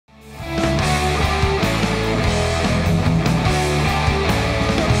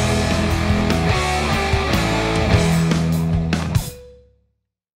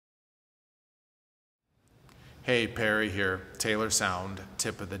Hey, Perry here, Taylor Sound,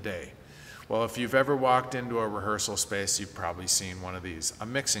 tip of the day. Well, if you've ever walked into a rehearsal space, you've probably seen one of these, a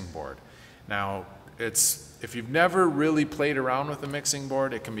mixing board. Now, if you've never really played around with a mixing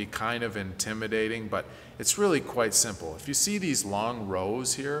board, it can be kind of intimidating, but it's really quite simple. If you see these long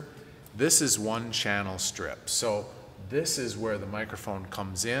rows here, this is one channel strip. So this is where the microphone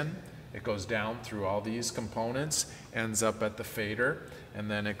comes in. It goes down through all these components, ends up at the fader, and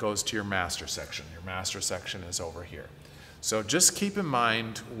then it goes to your master section. Your master section is over here. So just keep in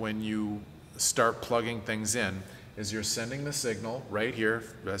mind when you start plugging things in, is you're sending the signal right here.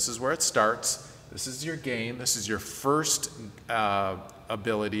 This is where it starts. This is your gain. This is your first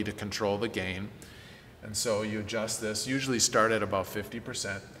ability to control the gain. And so you adjust this, usually start at about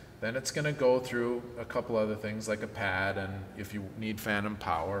 50%. Then it's going to go through a couple other things like a pad, and if you need phantom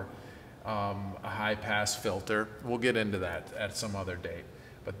power, a high pass filter. We'll get into that at some other date.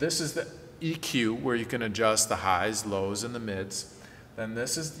 But this is the EQ where you can adjust the highs, lows, and the mids. Then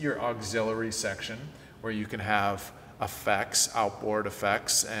this is your auxiliary section where you can have effects, outboard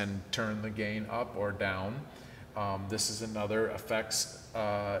effects, and turn the gain up or down. This is another effects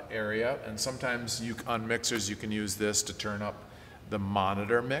area, and sometimes on mixers you can use this to turn up the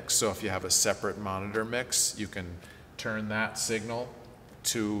monitor mix. So if you have a separate monitor mix, you can turn that signal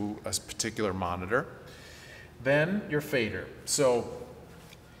to a particular monitor. Then your fader. So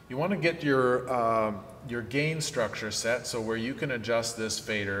you want to get your gain structure set so where you can adjust this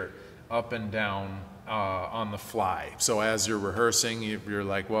fader up and down on the fly. So as you're rehearsing, you're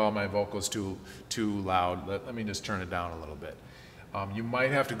like, well, my vocal's too loud. Let me just turn it down a little bit. You might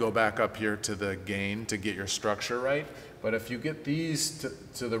have to go back up here to the gain to get your structure right, but if you get these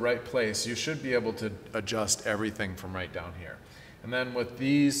to the right place, you should be able to adjust everything from right down here. And then with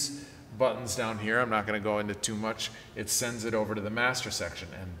these buttons down here, I'm not going to go into too much, it sends it over to the master section.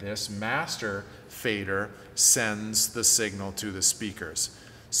 And this master fader sends the signal to the speakers.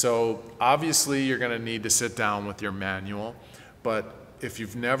 So obviously you're going to need to sit down with your manual, but if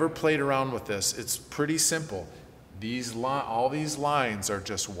you've never played around with this, it's pretty simple. All these lines are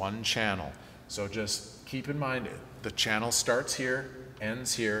just one channel. So just keep in mind, the channel starts here,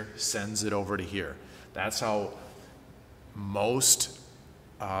 ends here, sends it over to here. That's how most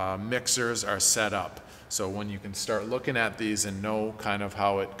mixers are set up. So when you can start looking at these and know kind of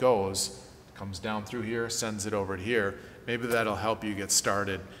how it goes, comes down through here, sends it over to here, maybe that'll help you get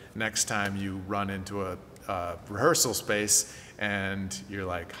started next time you run into a rehearsal space and you're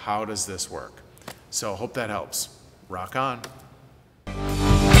like, how does this work? So hope that helps. Rock on.